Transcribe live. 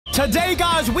Today,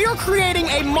 guys, we are creating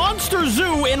a monster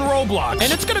zoo in Roblox,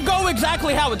 and it's gonna go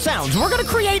exactly how it sounds. We're gonna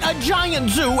create a giant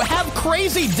zoo, have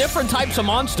crazy different types of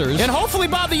monsters, and hopefully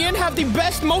by the end have the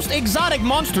best, most exotic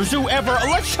monster zoo ever.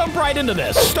 Let's jump right into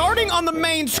this. Starting on the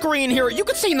main screen here, you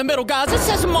can see in the middle, guys, it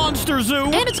says Monster Zoo,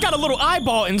 and it's got a little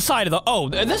eyeball inside of the, oh,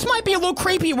 this might be a little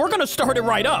creepy. We're gonna start it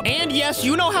right up. And yes,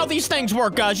 you know how these things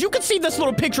work, guys. You can see this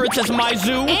little picture, it says My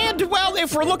Zoo, and well,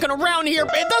 if we're looking around here,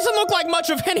 it doesn't look like much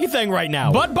of anything right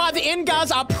now. But by the end,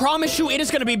 guys, I promise you it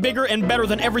is gonna be bigger and better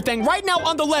than everything. Right now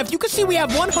on the left, you can see we have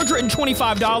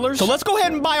 $125. So let's go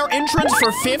ahead and buy our entrance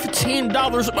for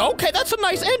 $15. Okay, that's a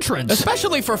nice entrance,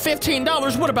 especially for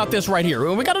 $15. What about this right here?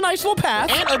 We got a nice little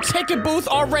path and a ticket booth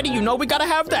already. You know we gotta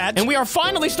have that. And we are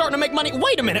finally starting to make money.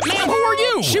 Wait a minute, ma'am, who are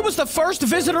you? She was the first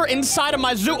visitor inside of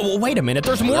my zoo. Oh, wait a minute,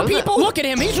 there's more people? Look at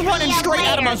him, he's running straight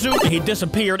out of my zoo. He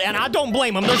disappeared, and I don't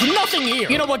blame him. There's nothing here.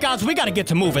 You know what, guys? We gotta get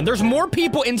to moving. There's more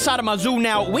people inside of my zoo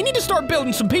now. We need to start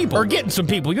building some people, or getting some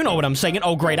people. You know what I'm saying.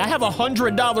 Oh, great, I have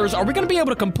 $100. Are we gonna be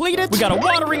able to complete it? We got a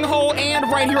watering hole, and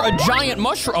right here, a giant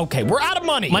mushroom. Okay, we're out of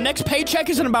money. My next paycheck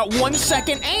is in about 1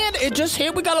 second, and it just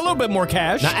hit. We got a little bit more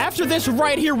cash. Now, after this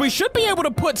right here, we should be able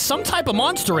to put some type of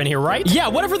monster in here, right? Yeah,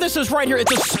 whatever this is right here.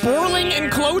 It's a sporling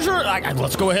enclosure.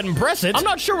 Let's go ahead and press it. I'm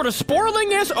not sure what a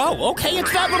sporling is. Oh, okay,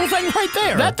 it's that little thing right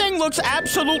there. That thing looks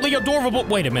absolutely adorable.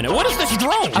 Wait a minute, what is this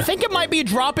drone? I think it might be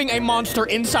dropping a monster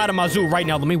inside of my zoo right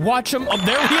now. Let me watch him. Oh,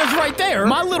 there he is right there.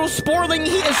 My little sporling,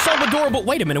 he is so adorable.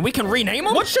 Wait a minute, we can rename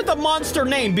him? What should the monster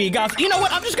name be, guys? You know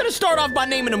what, I'm just gonna start off by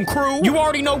naming him Crew. You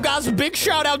already know, guys, big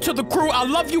shout out to the crew. I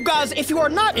love you guys. If you are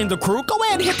not in the crew, go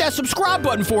ahead and hit that subscribe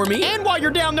button for me. And while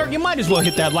you're down there, you might as well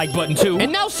hit that like button too.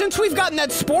 And now, since we've gotten that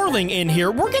sporling in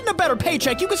here, we're getting a better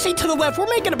paycheck. You can see to the left, we're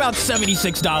making about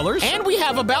 $76. And we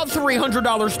have about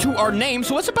 $300 to our name,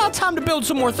 so it's about time to build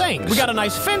some more things. We got a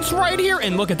nice fence right here,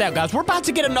 and look at that, guys. We're about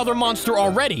to get another monster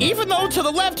already. Even though to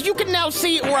the left, you can now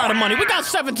see we're out of money. We got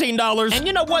 $17. And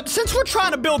you know what? Since we're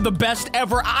trying to build the best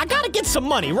ever, I gotta get some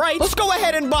money, right? Let's go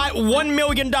ahead and buy $1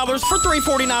 million for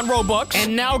 349 Robux.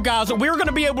 And now, guys, we're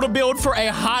gonna be able to build for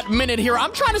a hot minute here.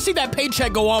 I'm trying to see that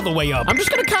paycheck go all the way up. I'm just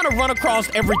gonna kind of run across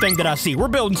everything that I see. We're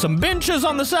building some benches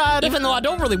on the side, even though I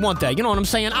don't really want that. You know what I'm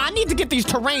saying? I need to get these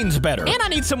terrains better. And I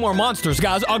need some more monsters,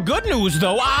 guys. Good news,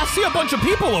 though, I see a bunch of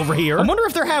people over here. I wonder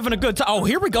if they're having a good time. Oh,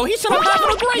 here we go. He said I'm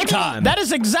having a great time. That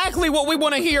is exactly what we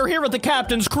want to hear here at the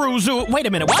Captain's Crew Zoo. Wait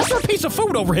a minute. Why is there a piece of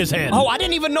food over his head? Oh, I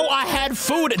didn't even know I had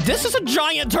food. This is a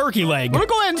giant turkey leg. Let me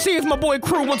go ahead and see if my boy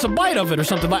Crew wants a bite of it or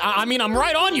something. I mean, I'm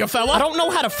right on you, fella. I don't know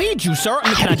how to feed you, sir. I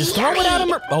mean, can I just throw it at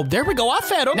him? Oh, there we go. I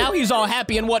fed him. Now he's all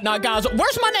happy and whatnot, guys.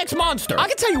 Where's my next monster? I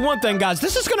can tell you one thing, guys.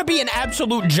 This is going to be an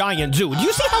absolute giant zoo. Do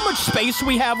you see how much space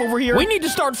we have over here? We need to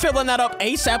start filling that up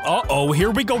ASAP. Uh-oh,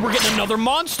 here we go. We're getting another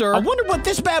monster. I wonder what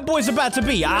this bad boy's about to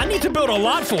be. I need to build a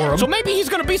lot for him. So maybe he's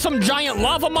going to be some giant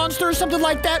lava monster or something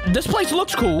like that. This place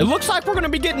looks cool. It looks like we're going to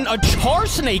be getting a char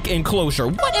snake enclosure.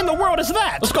 What in the world is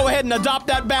that? Let's go ahead and adopt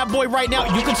that bad boy right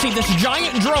now. You can see this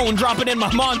giant drone dropping in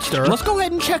my monster. Let's go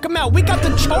ahead and check him out. We got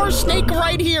the char snake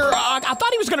right here. I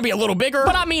thought he was going to be a little bigger,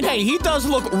 but I mean, hey, he does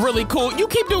look really cool. You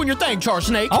keep doing your thing, char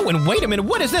snake. Oh, and wait a minute.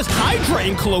 What is this? Hydra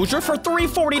enclosure for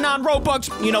 349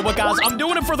 Robux. You know what, guys? I'm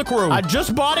doing it for the crew. I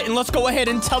just bought it, and let's go ahead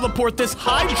and teleport this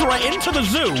Hydra into the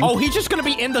zoo. Oh, he's just going to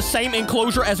be in the same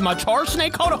enclosure as my char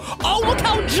snake. Hold on. Oh, look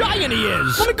how giant he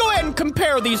is. Let me go ahead and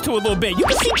compare these two a little bit. You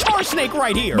can see char snake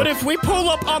right here. But if we pull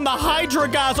up on the Hydra,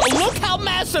 guys, look how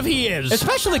massive he is.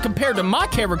 Especially compared to my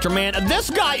character, man. This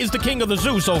guy is the king of the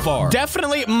zoo so far.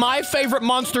 Definitely my favorite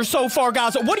monster so far,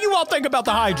 guys. What do you all think about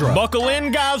the Hydra? Buckle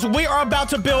in, guys. We are about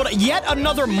to build yet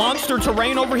another monster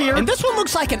terrain over here. And this one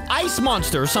looks like an ice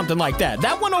monster or something like that.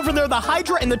 That one over there, the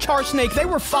Hydra and the char snake, they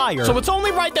were fire. So it's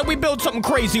only right that we build something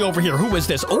crazy over here. Who is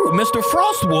this? Oh, Mr.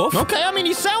 Frostwolf. Okay, I mean,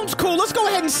 he sounds cool. Let's go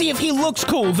ahead and see if he looks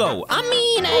cool, though. I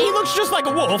mean, he looks just like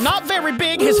a wolf. Not very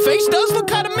big. His face does look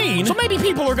kind of mean. So maybe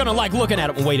people are gonna like looking at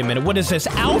him. Wait a minute. What is this?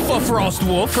 Alpha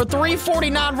Frostwolf for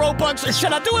 349 Robux.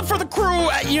 Should I do it for the crew?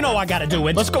 You know I gotta do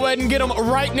it. Let's go ahead and get him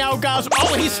right now, guys.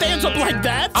 Oh, he stands up like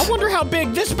that? I wonder how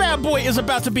big this bad boy is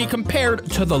about to be compared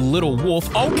to the little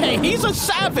wolf. Okay, he's a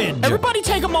savage. Everybody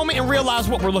take a moment and realize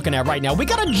what we're looking at right now. We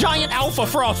got a giant Alpha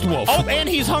Frostwolf. Oh, and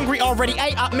he's hungry already.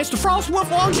 Hey, Mr. Frostwolf,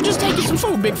 why don't you just take you some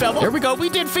food, big fella? There we go. We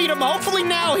did feed him. Hopefully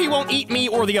now he won't eat me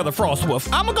or the other Frostwolf.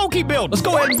 I'm gonna go keep building. Let's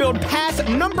go ahead and build path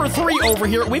number 3 over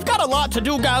here. We've got a lot to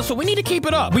do, guys, so we need to keep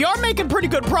it up. We are making pretty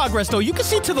good progress, though. You can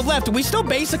see to the left, we still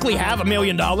basically have $1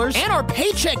 million. And And our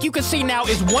paycheck, you can see now,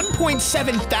 is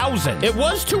 1.7 thousand. It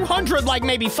was 200 like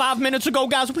maybe 5 minutes ago,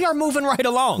 guys. We are moving right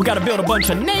along. We got to build a bunch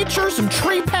of nature, some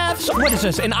tree paths. What is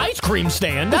this? An ice cream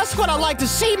stand? That's what I like to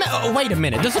see. Oh, wait a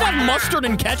minute. Does it have mustard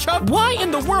and ketchup? Why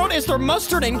in the world is there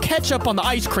mustard and ketchup on the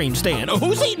ice cream stand?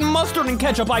 Who's eating mustard and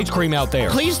ketchup ice cream out there?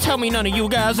 Please tell me none of you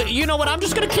guys. You know what? I'm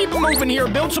just gonna keep moving here,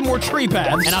 build some more tree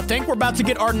paths. And I think we're about to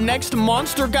get our next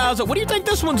monster, guys. What do you think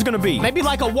this one's gonna be? Maybe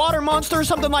like a water monster or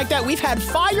something like that. We've had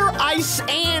fire, ice,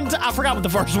 and I forgot what the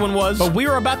first one was. But we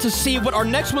are about to see what our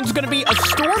next one's gonna be, a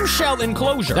storm shell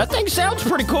enclosure. That thing sounds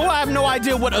pretty cool. I have no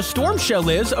idea what a storm shell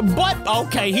is, but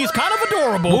okay, he's kind of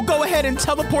adorable. We'll go ahead and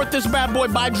teleport this bad boy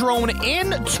by drone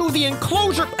into the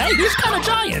enclosure. Hey, he's kind of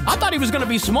giant. I thought he was gonna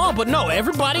be small, but no,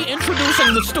 everybody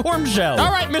introducing the storm shell.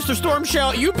 All right, Mr. Storm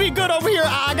Shell, you be good over here.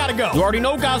 I gotta go. You already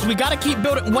know, guys, we gotta keep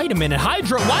building. Wait a minute,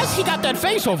 Hydra, why has he got that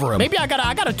face over him? Maybe I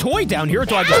got a toy down here.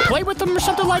 Do I just play with him or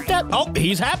something like that? Oh,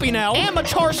 he's happy now. And my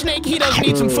char snake, he does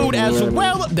need some food as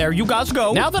well. There you guys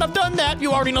go. Now that I've done that,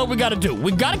 you already know what we gotta do.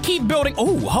 We gotta keep building.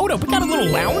 Oh, hold up, we got a little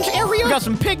lounge area. We got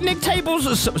some picnic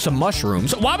tables, some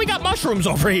mushrooms. Why we got mushrooms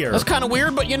over here? That's kind of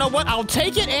weird, but you know what? I'll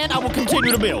take it and I will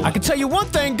continue to build. I can tell you one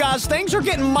thing, guys, things are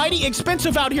getting mighty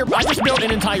expensive out here. I just built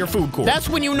an entire food court. That's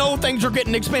when you know things are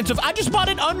getting expensive. I just bought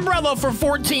an umbrella for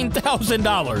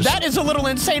 $14,000. That is a little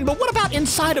insane, but what about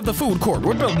inside of the food court?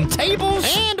 We're building tables,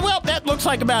 and well, that looks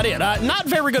like about it. Not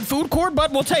very good food court,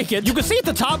 but we'll take it. You can see at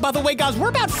the top, by the way, guys, we're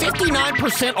about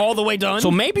 59% all the way done.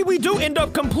 So maybe we do end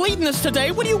up completing this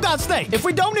today. What do you guys think? If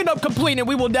we don't end up completing it,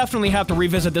 we will definitely have to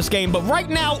revisit this game. But right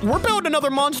now, we're building another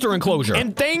monster enclosure,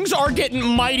 and things are getting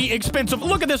mighty expensive.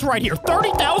 Look at this right here.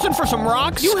 30,000 for some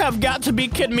rocks? You have got to be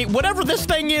kidding me. Whatever this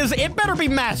thing is, it better be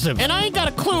massive. And I ain't got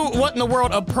a clue what in the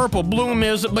world a purple bloom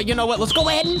is, but you know what? Let's go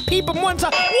ahead and peep him one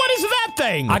time. What is that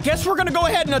thing? I guess we're gonna go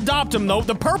ahead and adopt him, though.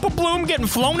 The purple bloom getting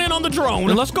flown in on the drone.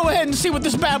 And let's go ahead and see what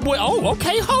this bad boy... Oh,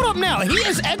 okay, hold up now. He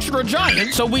is extra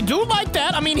giant, so we do like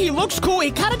that. I mean, he looks cool.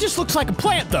 He kind of just looks like a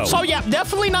plant, though. So, yeah,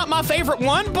 definitely not my favorite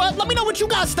one, but let me know what you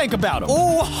guys think about him.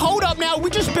 Oh, hold up now. We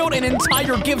just built an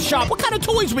entire gift shop. What kind of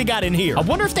toys we got in here? I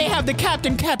wonder if they have the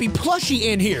Captain Capi plushie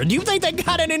in here. Do you think they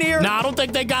got it in here? Nah, I don't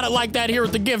think they got it like that here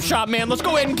at the gift shop, man. Let's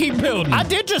go ahead and keep building. I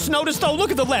did just notice, though,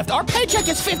 look at the left. Our paycheck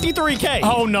is 53K.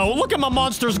 Oh, no. Look at my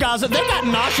monsters, guys. They got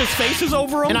nauseous faces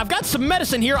over them. And I've got some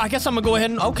medicine here. I guess I'm gonna go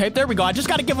ahead and... Okay, there we go. I just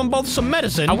got to give them both some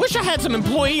medicine. I wish I had some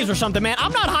employees or something, man.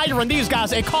 I'm not hiring these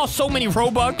guys. It costs so many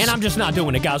Robux, and I'm just not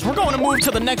doing it, guys. We're going to move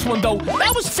to the next one, though.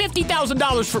 That was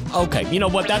 $50,000 for... Okay, you know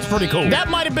what? That's pretty cool. That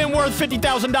might have been worth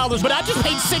 $50,000, but I just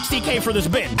paid 60K for this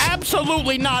bench.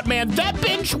 Absolutely not, man. That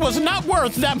bench was not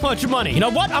worth that much money. You know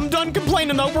what? I'm done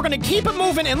complaining, though. We're going to keep it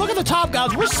moving, and look at the top,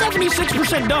 guys. We're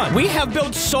 76% done. We have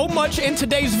built so much in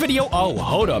today's video. Oh,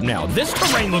 hold up now. This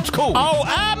terrain looks cool. Oh,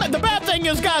 the bad thing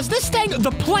is, guys, this thing,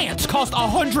 the plants cost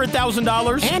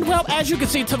 $100,000. And, well, as you can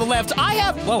see to the left, I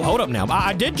have... Whoa, hold up now.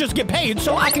 I did just get paid,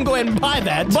 so I can go ahead and buy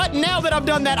that. But now that I've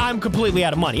done that, I'm completely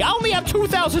out of money. I only have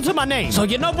 2,000 to my name. So,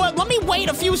 you know what? Let me wait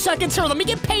a few seconds here. Let me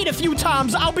get paid a few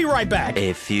times. I'll be right back.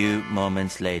 A few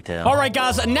moments later. All right,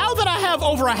 guys. Now that I have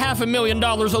over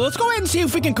 $500,000, let's go ahead and see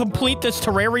if we can complete this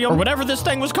terrarium or whatever this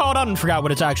thing was called. I don't forgot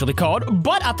what it's actually called,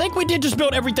 but I think we did just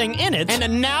build everything in it.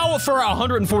 And now for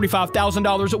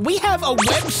 $145,000, we have a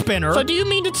web spinner. So do you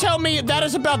mean to tell me that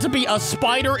is about to be a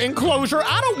spider enclosure?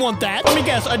 I don't want that. Let me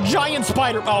guess, a giant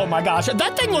spider. Oh my gosh,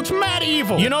 that thing looks mad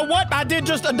evil. You know what? I did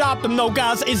just adopt him though,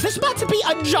 guys. Is this about to be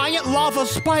a giant lava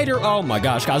spider? Oh my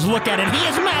gosh, guys, look at it. He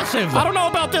is massive. I don't know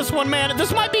about this one, man.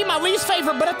 This might be my least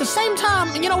favorite, but at the same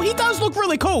time, you know, he does look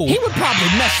really cool. He would probably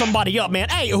mess somebody up, man.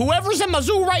 Hey, whoever's in my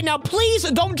zoo right now, please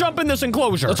don't jump in this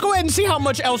enclosure. Let's go ahead and see how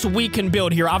much else we can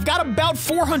build here. I've got about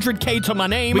 400K to my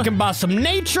name. We can buy some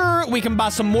nature. We can buy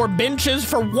some more benches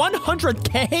for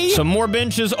 100K. Some more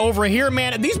benches over here,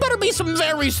 man. These better be some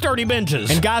very sturdy benches.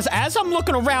 And guys, as I'm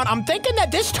looking around, I'm thinking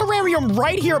that this terrarium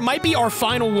right here might be our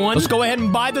final one. Let's go ahead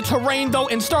and buy the terrain, though,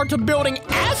 and start to building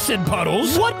acid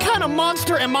puddles. What kind of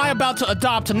monster am I about to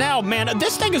adopt now, man?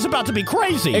 This thing is about to be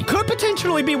crazy. It could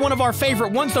potentially be one of our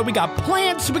favorite ones, though. We got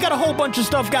plants. We got a whole bunch of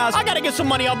stuff, guys. I gotta get some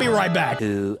money. I'll be right back.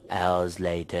 2 hours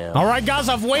later. All right, guys,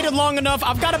 I've waited long enough.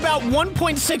 I've got about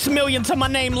 1.6 million to my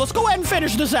name. Let's go ahead and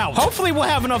finish this out. Hopefully, we'll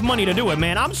have enough money to do it,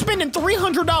 man. I'm spending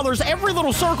 $300 every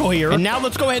little circle here. And now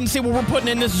let's go ahead and see what we're putting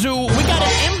in this zoo. We got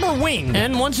an ember wing.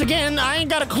 And once again, I ain't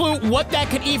got a clue what that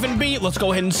could even be. Let's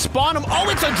go ahead and spawn them. Oh,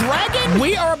 it's a dragon?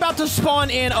 We are about to spawn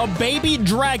in a baby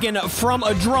dragon from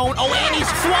a drone. Oh, and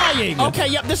he's flying. Okay,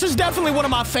 yep, this is definitely one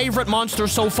of my favorite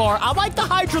monsters so far. I like the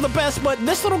Hydra the best, but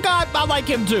this little guy, I like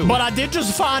him too. But I did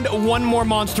just find one more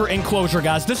monster enclosure,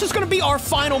 guys. This is going to be our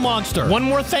final monster. One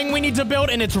more thing we need to build,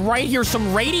 and it's right here.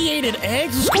 Some radiation irradiated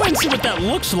eggs? Let's go ahead and see what that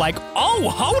looks like. Oh,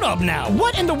 hold up now.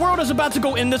 What in the world is about to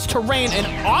go in this terrain?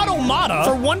 An automata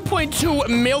for $1.2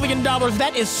 million.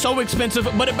 That is so expensive,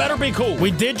 but it better be cool.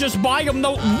 We did just buy him,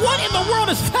 though. What in the world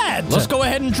is that? Let's go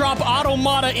ahead and drop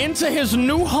automata into his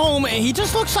new home. He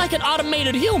just looks like an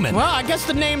automated human. Well, I guess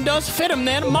the name does fit him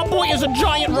then. My boy is a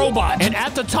giant robot. And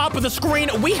at the top of the screen,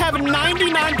 we have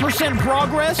 99%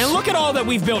 progress. And look at all that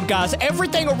we've built, guys.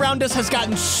 Everything around us has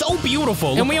gotten so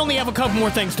beautiful. And we only have a couple more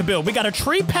things to build. We got a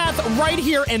tree path right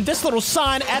here and this little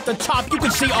sign at the top. You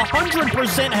can see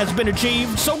 100% has been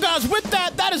achieved. So guys, with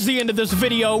that, that is the end of this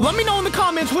video. Let me know in the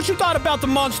comments what you thought about the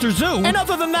Monster Zoo. And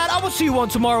other than that, I will see you on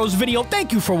tomorrow's video.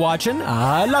 Thank you for watching.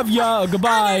 I love ya.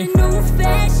 Goodbye.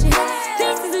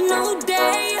 This is a new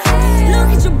day. Look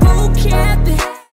at your vocab.